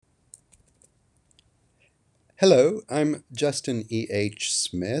Hello, I'm Justin E.H.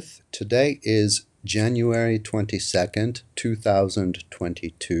 Smith. Today is January 22nd,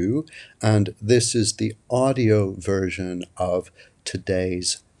 2022, and this is the audio version of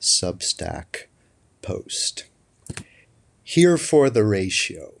today's Substack post. Here for the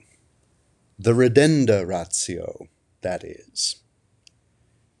ratio, the redenda ratio, that is.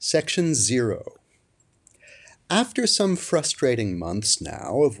 Section 0. After some frustrating months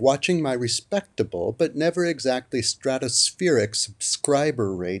now of watching my respectable but never exactly stratospheric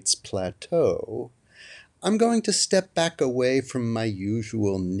subscriber rates plateau, I'm going to step back away from my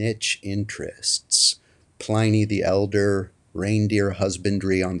usual niche interests, Pliny the Elder, reindeer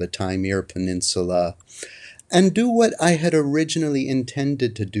husbandry on the Taimyr Peninsula, and do what I had originally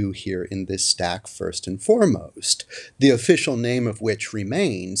intended to do here in this stack first and foremost, the official name of which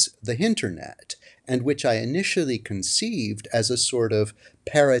remains the Hinternet, and which I initially conceived as a sort of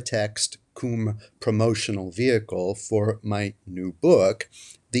paratext cum promotional vehicle for my new book,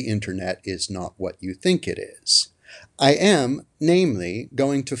 The Internet is Not What You Think It Is. I am, namely,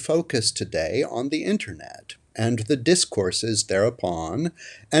 going to focus today on the Internet and the discourses thereupon,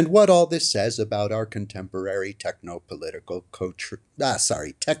 and what all this says about our contemporary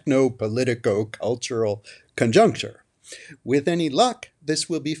techno-politico-cultural conjuncture. With any luck, this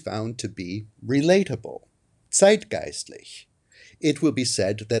will be found to be relatable, zeitgeistlich. It will be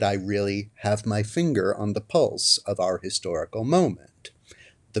said that I really have my finger on the pulse of our historical moment.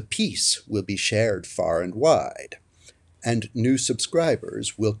 The peace will be shared far and wide, and new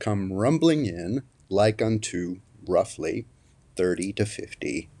subscribers will come rumbling in like unto, roughly, 30 to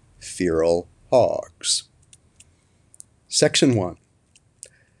 50 feral hogs. Section 1.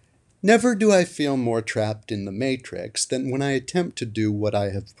 Never do I feel more trapped in the matrix than when I attempt to do what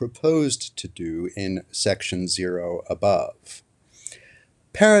I have proposed to do in Section 0 above.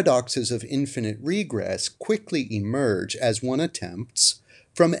 Paradoxes of infinite regress quickly emerge as one attempts,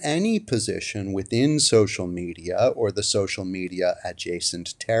 from any position within social media or the social media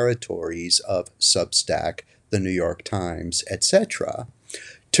adjacent territories of Substack, the New York Times, etc.,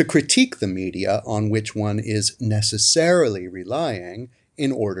 to critique the media on which one is necessarily relying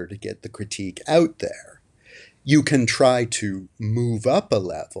in order to get the critique out there. You can try to move up a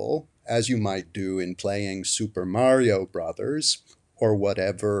level, as you might do in playing Super Mario Brothers, or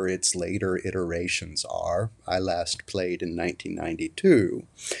whatever its later iterations are. I last played in 1992.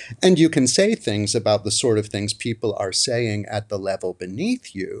 And you can say things about the sort of things people are saying at the level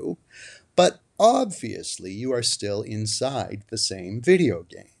beneath you, but obviously you are still inside the same video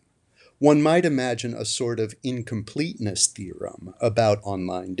game. One might imagine a sort of incompleteness theorem about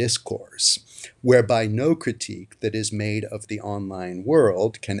online discourse, whereby no critique that is made of the online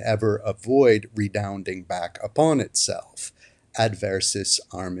world can ever avoid redounding back upon itself. Adversus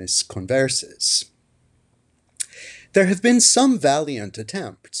armis conversus. There have been some valiant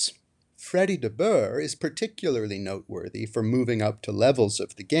attempts. Freddie de Boer is particularly noteworthy for moving up to levels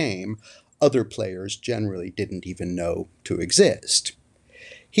of the game other players generally didn't even know to exist.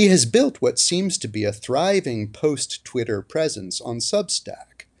 He has built what seems to be a thriving post-Twitter presence on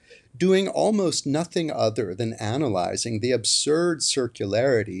Substack, doing almost nothing other than analyzing the absurd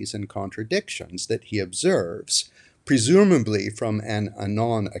circularities and contradictions that he observes, presumably from an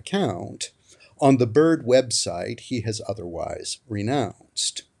anon account, on the Bird website he has otherwise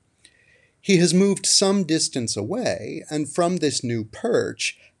renounced. He has moved some distance away, and from this new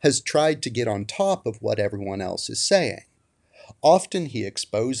perch has tried to get on top of what everyone else is saying. Often he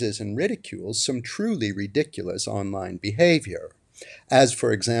exposes and ridicules some truly ridiculous online behavior, as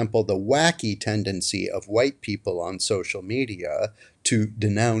for example the wacky tendency of white people on social media to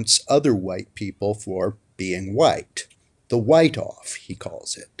denounce other white people for being white. The white-off, he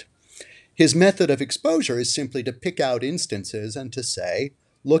calls it. His method of exposure is simply to pick out instances and to say,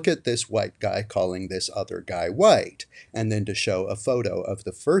 look at this white guy calling this other guy white, and then to show a photo of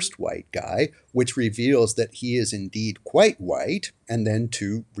the first white guy, which reveals that he is indeed quite white, and then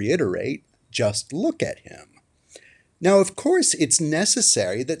to reiterate, just look at him. Now, of course, it's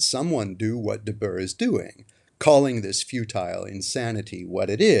necessary that someone do what de Boer is doing, calling this futile insanity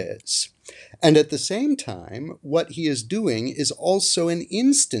what it is. And at the same time, what he is doing is also an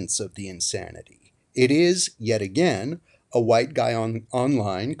instance of the insanity. It is, yet again, a white guy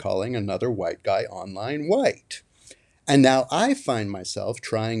online calling another white guy online white. And now I find myself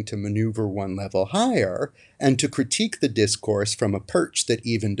trying to maneuver one level higher and to critique the discourse from a perch that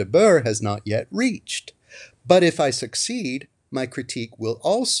even de Boer has not yet reached. But if I succeed, my critique will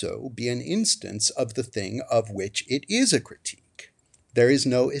also be an instance of the thing of which it is a critique. There is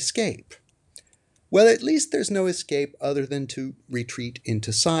no escape. Well, at least there's no escape other than to retreat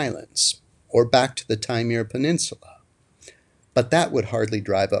into silence, or back to the Taimyr Peninsula. But that would hardly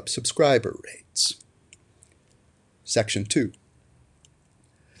drive up subscriber rates. Section 2.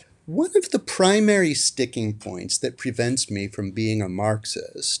 One of the primary sticking points that prevents me from being a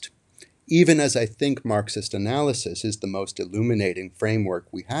Marxist, even as I think Marxist analysis is the most illuminating framework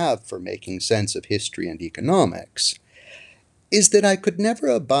we have for making sense of history and economics, is that I could never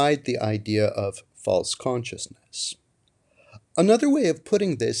abide the idea of false consciousness. Another way of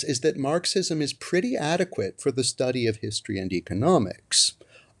putting this is that Marxism is pretty adequate for the study of history and economics,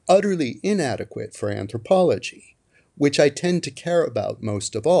 utterly inadequate for anthropology, which I tend to care about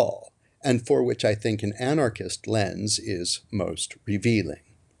most of all, and for which I think an anarchist lens is most revealing.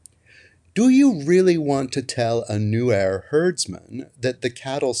 Do you really want to tell a Nuer herdsman that the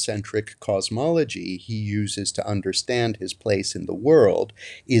cattle-centric cosmology he uses to understand his place in the world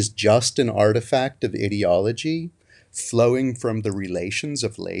is just an artifact of ideology, flowing from the relations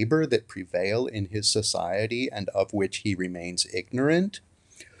of labor that prevail in his society and of which he remains ignorant?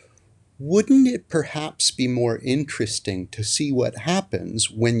 Wouldn't it perhaps be more interesting to see what happens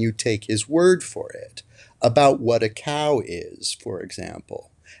when you take his word for it, about what a cow is, for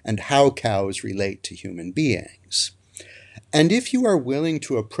example, and how cows relate to human beings? And if you are willing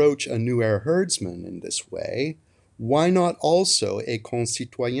to approach a Nuer herdsman in this way, why not also a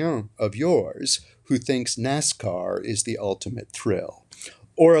concitoyen of yours who thinks NASCAR is the ultimate thrill,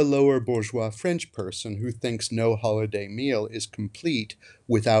 or a lower bourgeois French person who thinks no holiday meal is complete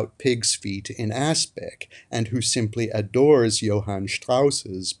without pig's feet in aspic, and who simply adores Johann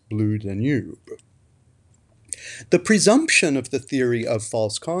Strauss's Bleu Danube? The presumption of the theory of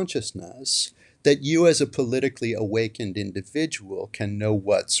false consciousness, that you as a politically awakened individual can know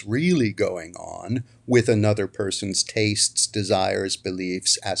what's really going on with another person's tastes, desires,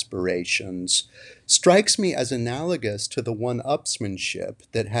 beliefs, aspirations, strikes me as analogous to the one-upsmanship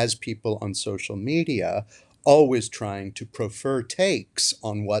that has people on social media always trying to prefer takes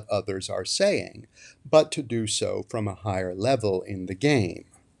on what others are saying, but to do so from a higher level in the game.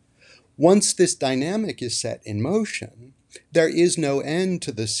 Once this dynamic is set in motion, there is no end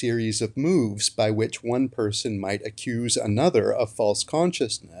to the series of moves by which one person might accuse another of false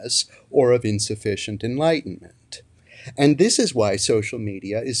consciousness or of insufficient enlightenment. And this is why social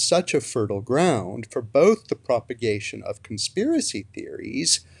media is such a fertile ground for both the propagation of conspiracy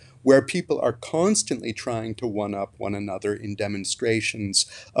theories, where people are constantly trying to one-up one another in demonstrations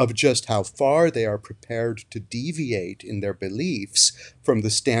of just how far they are prepared to deviate in their beliefs from the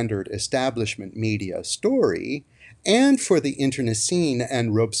standard establishment media story, and for the internecine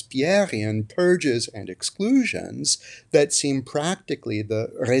and Robespierrean purges and exclusions that seem practically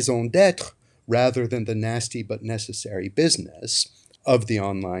the raison d'être rather than the nasty but necessary business of the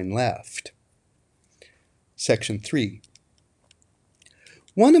online left. Section 3.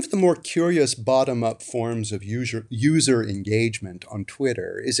 One of the more curious bottom-up forms of user engagement on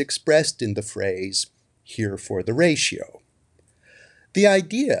Twitter is expressed in the phrase, "here for the ratio." The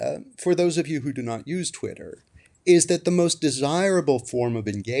idea, for those of you who do not use Twitter, is that the most desirable form of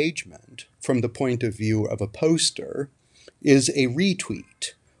engagement, from the point of view of a poster, is a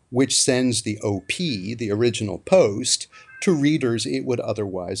retweet, which sends the OP, the original post, to readers it would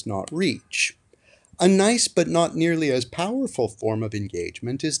otherwise not reach. A nice but not nearly as powerful form of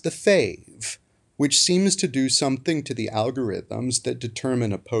engagement is the fave, which seems to do something to the algorithms that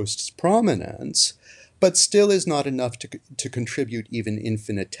determine a post's prominence, but still is not enough to contribute even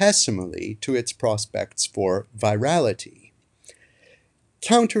infinitesimally to its prospects for virality.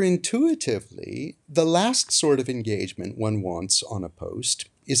 Counterintuitively, the last sort of engagement one wants on a post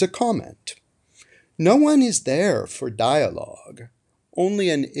is a comment. No one is there for dialogue. Only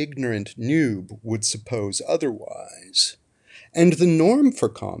an ignorant noob would suppose otherwise. And the norm for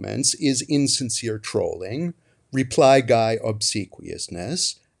comments is insincere trolling, reply guy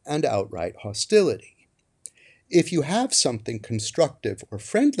obsequiousness, and outright hostility. If you have something constructive or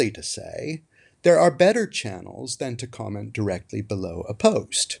friendly to say, there are better channels than to comment directly below a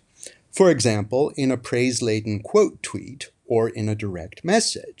post. For example, in a praise-laden quote tweet or in a direct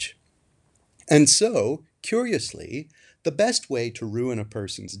message. And so, curiously, the best way to ruin a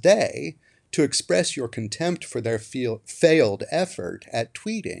person's day, to express your contempt for their failed effort at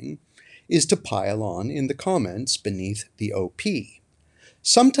tweeting, is to pile on in the comments beneath the OP.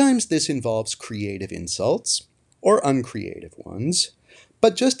 Sometimes this involves creative insults, or uncreative ones,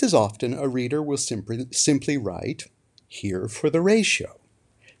 but just as often a reader will simply write, "here for the ratio."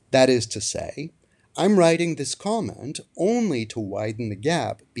 That is to say, I'm writing this comment only to widen the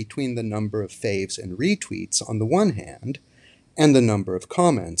gap between the number of faves and retweets on the one hand, and the number of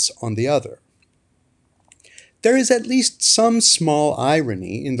comments on the other. There is at least some small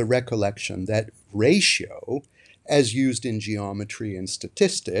irony in the recollection that ratio, as used in geometry and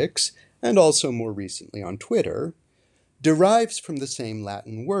statistics, and also more recently on Twitter, derives from the same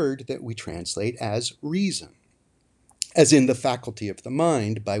Latin word that we translate as reason, as in the faculty of the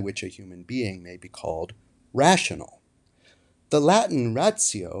mind by which a human being may be called rational. The Latin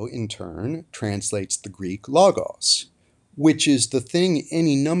ratio, in turn, translates the Greek logos, which is the thing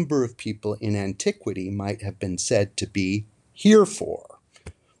any number of people in antiquity might have been said to be here for,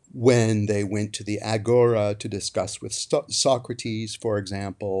 when they went to the agora to discuss with Socrates, for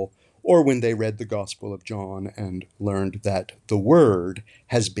example, or when they read the Gospel of John and learned that the Word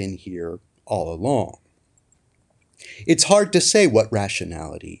has been here all along. It's hard to say what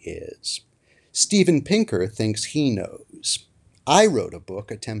rationality is. Steven Pinker thinks he knows. I wrote a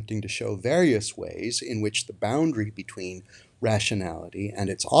book attempting to show various ways in which the boundary between rationality and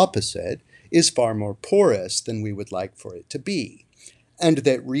its opposite is far more porous than we would like for it to be, and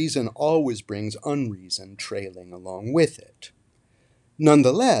that reason always brings unreason trailing along with it.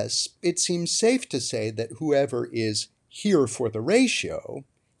 Nonetheless, it seems safe to say that whoever is here for the ratio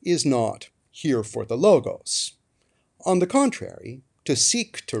is not here for the logos. On the contrary, to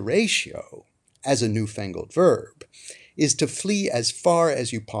seek to ratio, as a newfangled verb, is to flee as far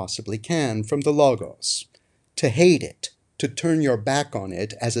as you possibly can from the logos, to hate it, to turn your back on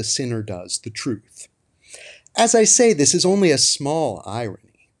it as a sinner does the truth. As I say, this is only a small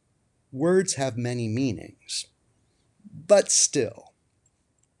irony. Words have many meanings. But still.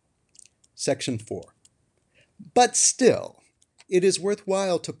 Section 4. But still, it is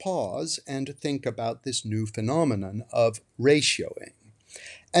worthwhile to pause and think about this new phenomenon of ratioing,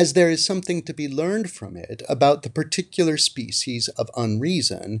 as there is something to be learned from it about the particular species of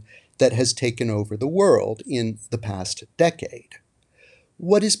unreason that has taken over the world in the past decade.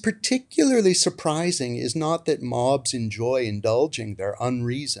 What is particularly surprising is not that mobs enjoy indulging their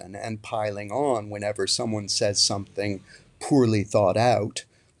unreason and piling on whenever someone says something poorly thought out,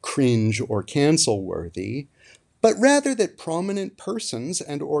 cringe or cancel-worthy, but rather that prominent persons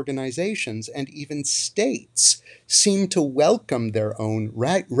and organizations and even states seem to welcome their own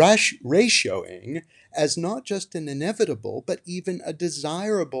ratioing as not just an inevitable, but even a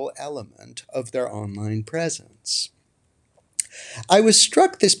desirable element of their online presence. I was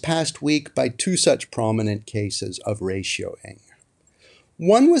struck this past week by two such prominent cases of ratioing.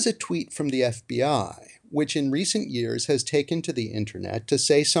 One was a tweet from the FBI, which in recent years has taken to the internet to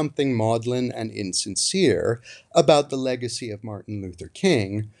say something maudlin and insincere about the legacy of Martin Luther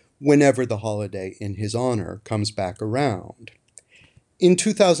King whenever the holiday in his honor comes back around. In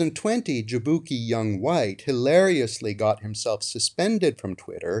 2020, Jaboukie Young White hilariously got himself suspended from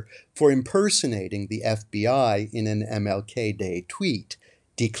Twitter for impersonating the FBI in an MLK Day tweet,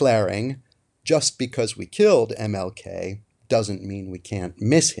 declaring, "Just because we killed MLK doesn't mean we can't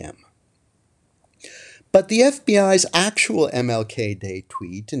miss him." But the FBI's actual MLK Day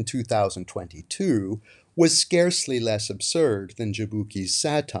tweet in 2022 was scarcely less absurd than Jaboukie's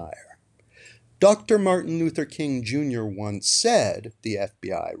satire. Dr. Martin Luther King Jr. once said, the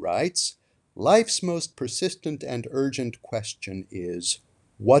FBI writes, "Life's most persistent and urgent question is,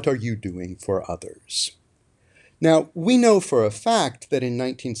 what are you doing for others?" Now, we know for a fact that in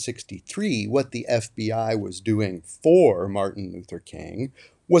 1963, what the FBI was doing for Martin Luther King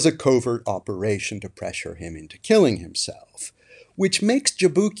was a covert operation to pressure him into killing himself, which makes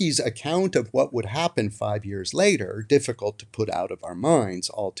Jaboukie's account of what would happen 5 years later difficult to put out of our minds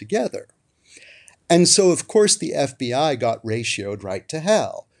altogether. And so, of course, the FBI got ratioed right to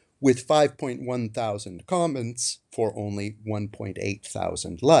hell, with 5.1 thousand comments for only 1.8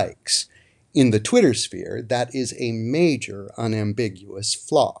 thousand likes. In the Twitter sphere, that is a major unambiguous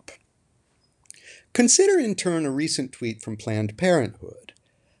flop. Consider in turn a recent tweet from Planned Parenthood,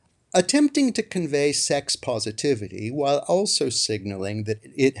 attempting to convey sex positivity while also signaling that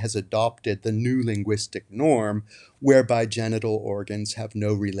it has adopted the new linguistic norm whereby genital organs have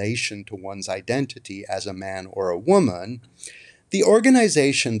no relation to one's identity as a man or a woman. The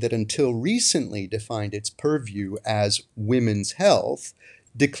organization that until recently defined its purview as women's health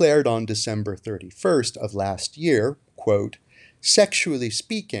declared on December 31st of last year, quote, "Sexually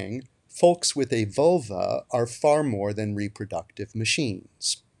speaking, folks with a vulva are far more than reproductive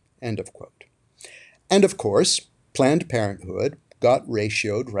machines." End of quote. And of course, Planned Parenthood got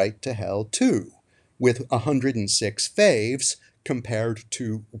ratioed right to hell too, with 106 faves compared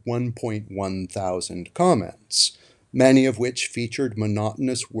to 1.1 thousand comments, many of which featured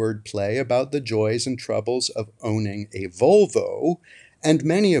monotonous wordplay about the joys and troubles of owning a Volvo, and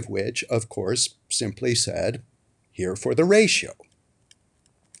many of which, of course, simply said, "Here for the ratio."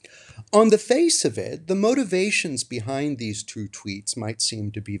 On the face of it, the motivations behind these two tweets might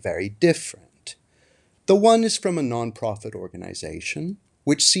seem to be very different. The one is from a nonprofit organization,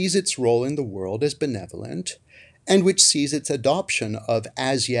 which sees its role in the world as benevolent, and which sees its adoption of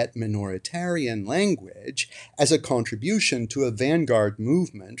as yet minoritarian language as a contribution to a vanguard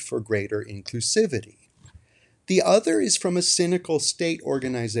movement for greater inclusivity. The other is from a cynical state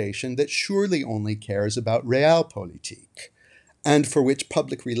organization that surely only cares about realpolitik, and for which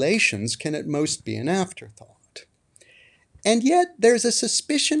public relations can at most be an afterthought. And yet there's a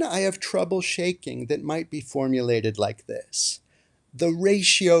suspicion I have trouble shaking that might be formulated like this. The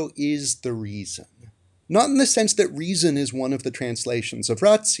ratio is the reason. Not in the sense that reason is one of the translations of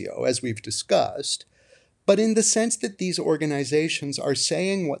ratio, as we've discussed, but in the sense that these organizations are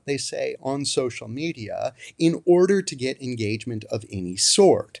saying what they say on social media in order to get engagement of any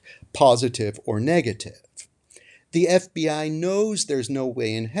sort, positive or negative. The FBI knows there's no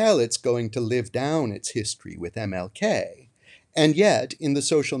way in hell it's going to live down its history with MLK. And yet, in the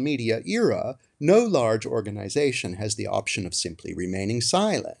social media era, no large organization has the option of simply remaining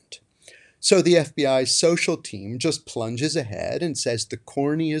silent. So the FBI's social team just plunges ahead and says the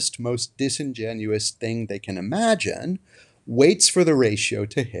corniest, most disingenuous thing they can imagine, waits for the ratio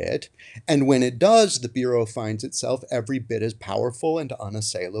to hit, and when it does, the Bureau finds itself every bit as powerful and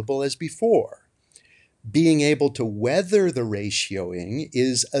unassailable as before. Being able to weather the ratioing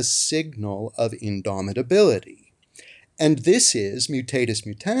is a signal of indomitability. And this is, mutatis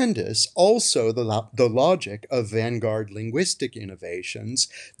mutandis, also the logic of vanguard linguistic innovations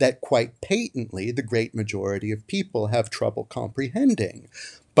that quite patently the great majority of people have trouble comprehending,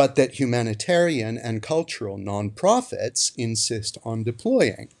 but that humanitarian and cultural nonprofits insist on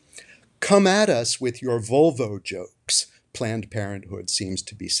deploying. Come at us with your Volvo jokes, Planned Parenthood seems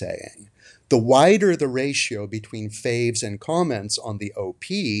to be saying. The wider the ratio between faves and comments on the OP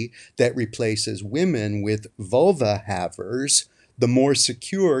that replaces women with vulva havers, the more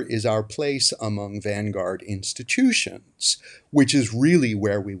secure is our place among vanguard institutions, which is really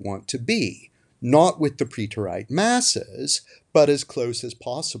where we want to be, not with the preterite masses, but as close as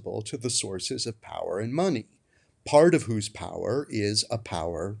possible to the sources of power and money, part of whose power is a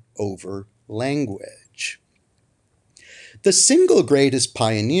power over language. The single greatest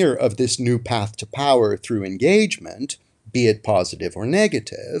pioneer of this new path to power through engagement, be it positive or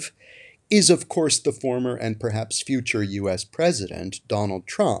negative, is of course the former and perhaps future US President, Donald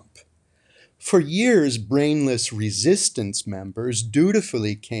Trump. For years, brainless resistance members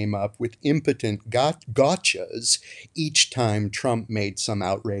dutifully came up with impotent gotchas each time Trump made some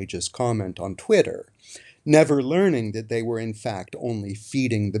outrageous comment on Twitter, never learning that they were in fact only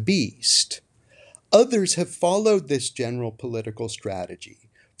feeding the beast. Others have followed this general political strategy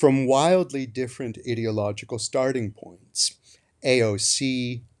from wildly different ideological starting points.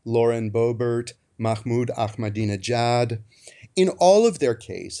 AOC, Lauren Boebert, Mahmoud Ahmadinejad. In all of their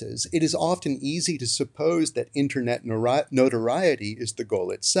cases, it is often easy to suppose that internet notoriety is the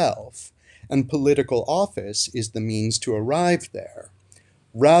goal itself, and political office is the means to arrive there,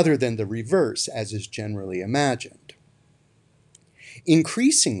 rather than the reverse as is generally imagined.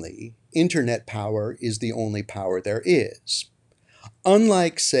 Increasingly, internet power is the only power there is.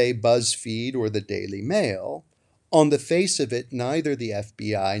 Unlike, say, BuzzFeed or the Daily Mail, on the face of it, neither the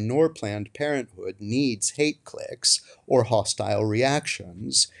FBI nor Planned Parenthood needs hate clicks or hostile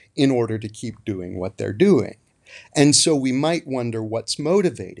reactions in order to keep doing what they're doing. And so we might wonder what's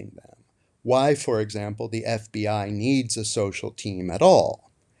motivating them. Why, for example, the FBI needs a social team at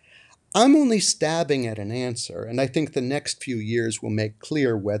all. I'm only stabbing at an answer, and I think the next few years will make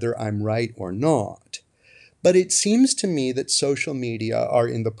clear whether I'm right or not. But it seems to me that social media are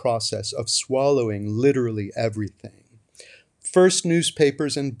in the process of swallowing literally everything. First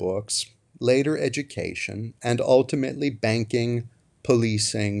newspapers and books, later education, and ultimately banking,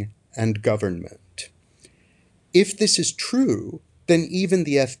 policing, and government. If this is true, then even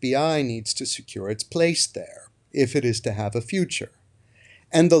the FBI needs to secure its place there, if it is to have a future.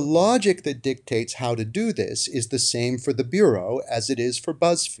 And the logic that dictates how to do this is the same for the Bureau as it is for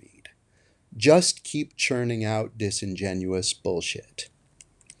BuzzFeed. Just keep churning out disingenuous bullshit.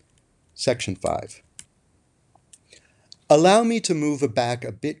 Section 5. Allow me to move back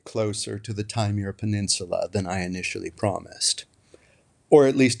a bit closer to the Taimyr Peninsula than I initially promised, or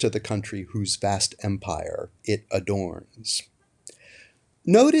at least to the country whose vast empire it adorns.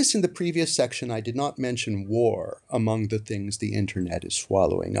 Notice in the previous section I did not mention war among the things the internet is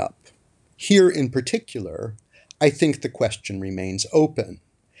swallowing up. Here in particular, I think the question remains open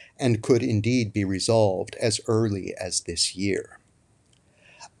and could indeed be resolved as early as this year.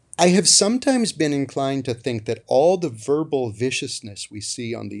 I have sometimes been inclined to think that all the verbal viciousness we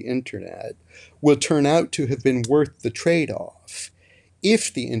see on the internet will turn out to have been worth the trade-off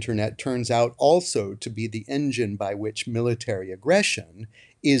if the internet turns out also to be the engine by which military aggression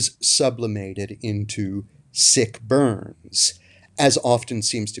is sublimated into sick burns, as often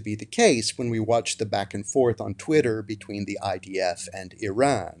seems to be the case when we watch the back and forth on Twitter between the IDF and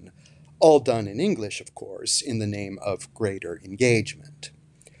Iran, all done in English, of course, in the name of greater engagement.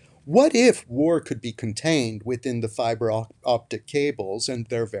 What if war could be contained within the fiber optic cables and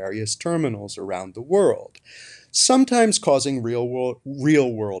their various terminals around the world, sometimes causing real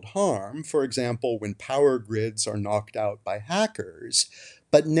world harm, for example, when power grids are knocked out by hackers,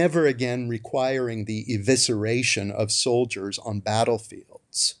 but never again requiring the evisceration of soldiers on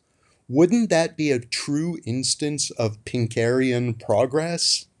battlefields? Wouldn't that be a true instance of Pinkerian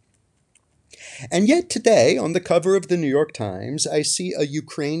progress? And yet today, on the cover of the New York Times, I see a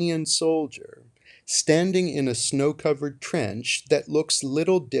Ukrainian soldier standing in a snow-covered trench that looks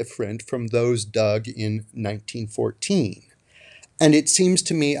little different from those dug in 1914. And it seems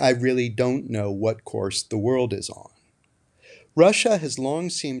to me I really don't know what course the world is on. Russia has long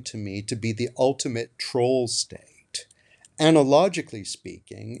seemed to me to be the ultimate troll state. Analogically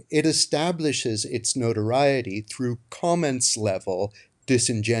speaking, it establishes its notoriety through comments level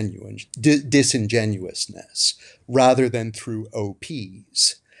disingenuousness rather than through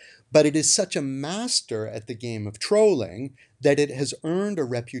OPs. But it is such a master at the game of trolling that it has earned a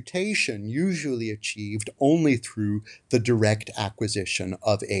reputation usually achieved only through the direct acquisition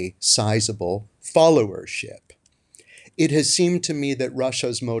of a sizable followership. It has seemed to me that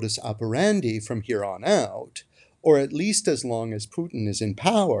Russia's modus operandi from here on out, or at least as long as Putin is in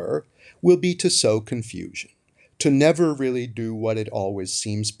power, will be to sow confusion, to never really do what it always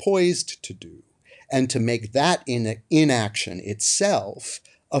seems poised to do, and to make that inaction itself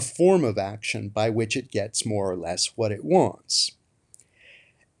a form of action by which it gets more or less what it wants.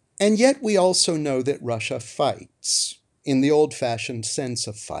 And yet we also know that Russia fights, in the old-fashioned sense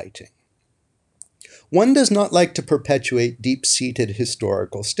of fighting. One does not like to perpetuate deep-seated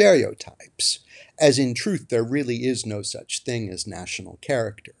historical stereotypes, as in truth there really is no such thing as national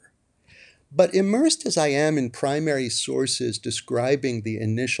character. But immersed as I am in primary sources describing the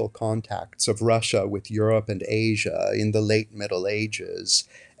initial contacts of Russia with Europe and Asia in the late Middle Ages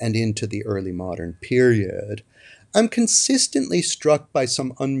and into the early modern period, I'm consistently struck by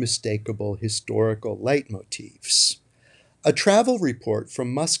some unmistakable historical leitmotifs. A travel report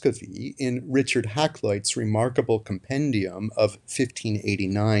from Muscovy in Richard Hakluyt's remarkable compendium of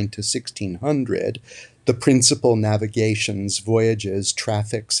 1589 to 1600, The Principal Navigations, Voyages,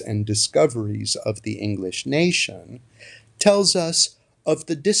 Traffics, and Discoveries of the English Nation, tells us of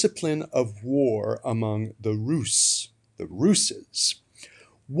the discipline of war among the Rus, the Russes.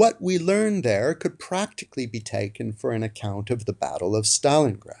 What we learn there could practically be taken for an account of the Battle of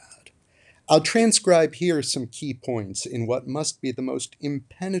Stalingrad. I'll transcribe here some key points in what must be the most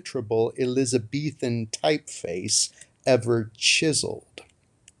impenetrable Elizabethan typeface ever chiseled.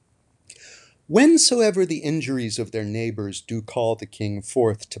 Whensoever the injuries of their neighbours do call the king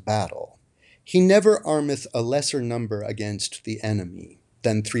forth to battle, he never armeth a lesser number against the enemy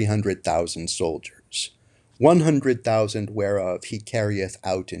than 300,000 soldiers, 100,000 whereof he carrieth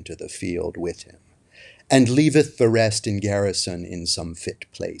out into the field with him, and leaveth the rest in garrison in some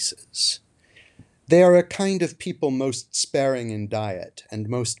fit places. They are a kind of people most sparing in diet, and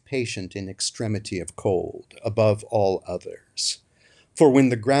most patient in extremity of cold, above all others. For when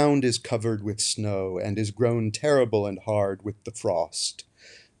the ground is covered with snow, and is grown terrible and hard with the frost,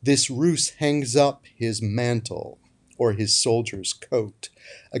 this Rus hangs up his mantle, or his soldier's coat,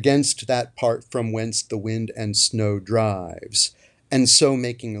 against that part from whence the wind and snow drives, and so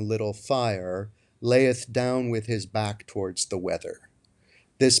making a little fire, layeth down with his back towards the weather.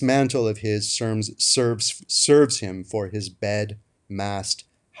 This mantle of his serves him for his bed, mast,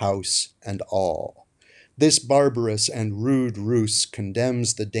 house, and all. This barbarous and rude Rus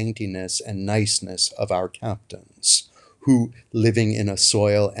condemns the daintiness and niceness of our captains, who, living in a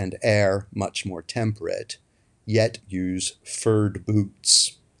soil and air much more temperate, yet use furred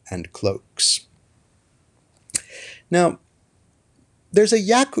boots and cloaks. Now, there's a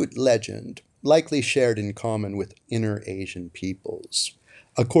Yakut legend, likely shared in common with inner Asian peoples,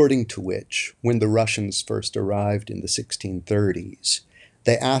 according to which, when the Russians first arrived in the 1630s,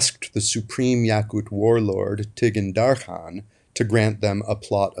 they asked the supreme Yakut warlord Tigin Darkhan to grant them a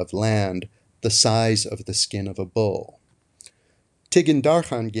plot of land the size of the skin of a bull. Tigin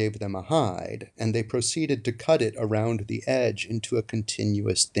Darkhan gave them a hide, and they proceeded to cut it around the edge into a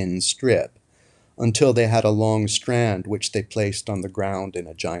continuous thin strip, until they had a long strand which they placed on the ground in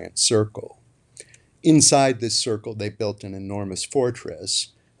a giant circle. Inside this circle, they built an enormous fortress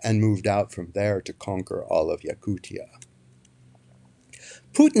and moved out from there to conquer all of Yakutia.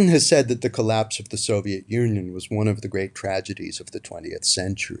 Putin has said that the collapse of the Soviet Union was one of the great tragedies of the 20th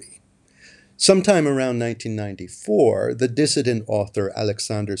century. Sometime around 1994, the dissident author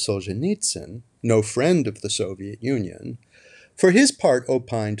Alexander Solzhenitsyn, no friend of the Soviet Union, for his part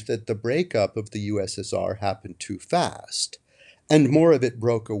opined that the breakup of the USSR happened too fast, and more of it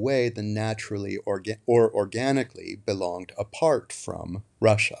broke away than naturally or organically belonged apart from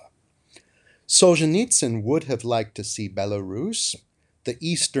Russia. Solzhenitsyn would have liked to see Belarus, the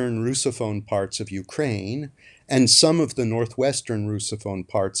eastern Russophone parts of Ukraine, and some of the northwestern Russophone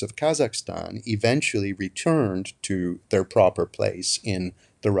parts of Kazakhstan eventually returned to their proper place in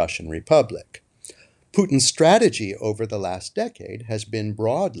the Russian Republic. Putin's strategy over the last decade has been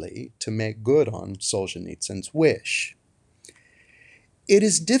broadly to make good on Solzhenitsyn's wish. It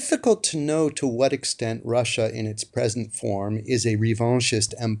is difficult to know to what extent Russia in its present form is a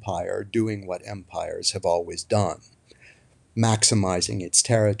revanchist empire doing what empires have always done, maximizing its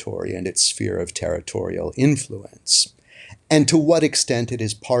territory and its sphere of territorial influence, and to what extent it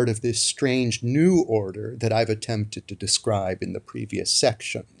is part of this strange new order that I've attempted to describe in the previous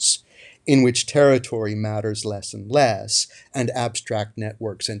sections, in which territory matters less and less, and abstract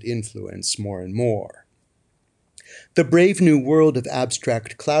networks and influence more and more. The brave new world of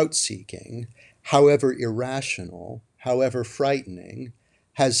abstract clout-seeking, however irrational, however frightening,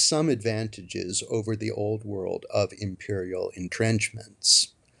 has some advantages over the old world of imperial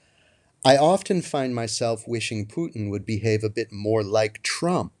entrenchments. I often find myself wishing Putin would behave a bit more like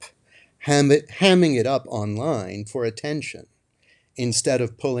Trump, hamming it up online for attention, instead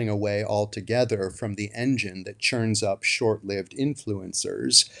of pulling away altogether from the engine that churns up short-lived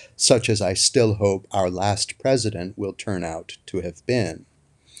influencers, such as I still hope our last president will turn out to have been.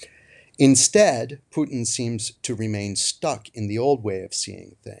 Instead, Putin seems to remain stuck in the old way of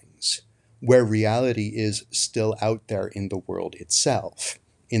seeing things, where reality is still out there in the world itself,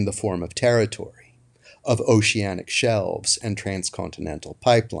 in the form of territory, of oceanic shelves and transcontinental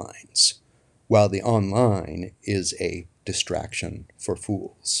pipelines, while the online is a distraction for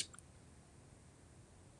fools.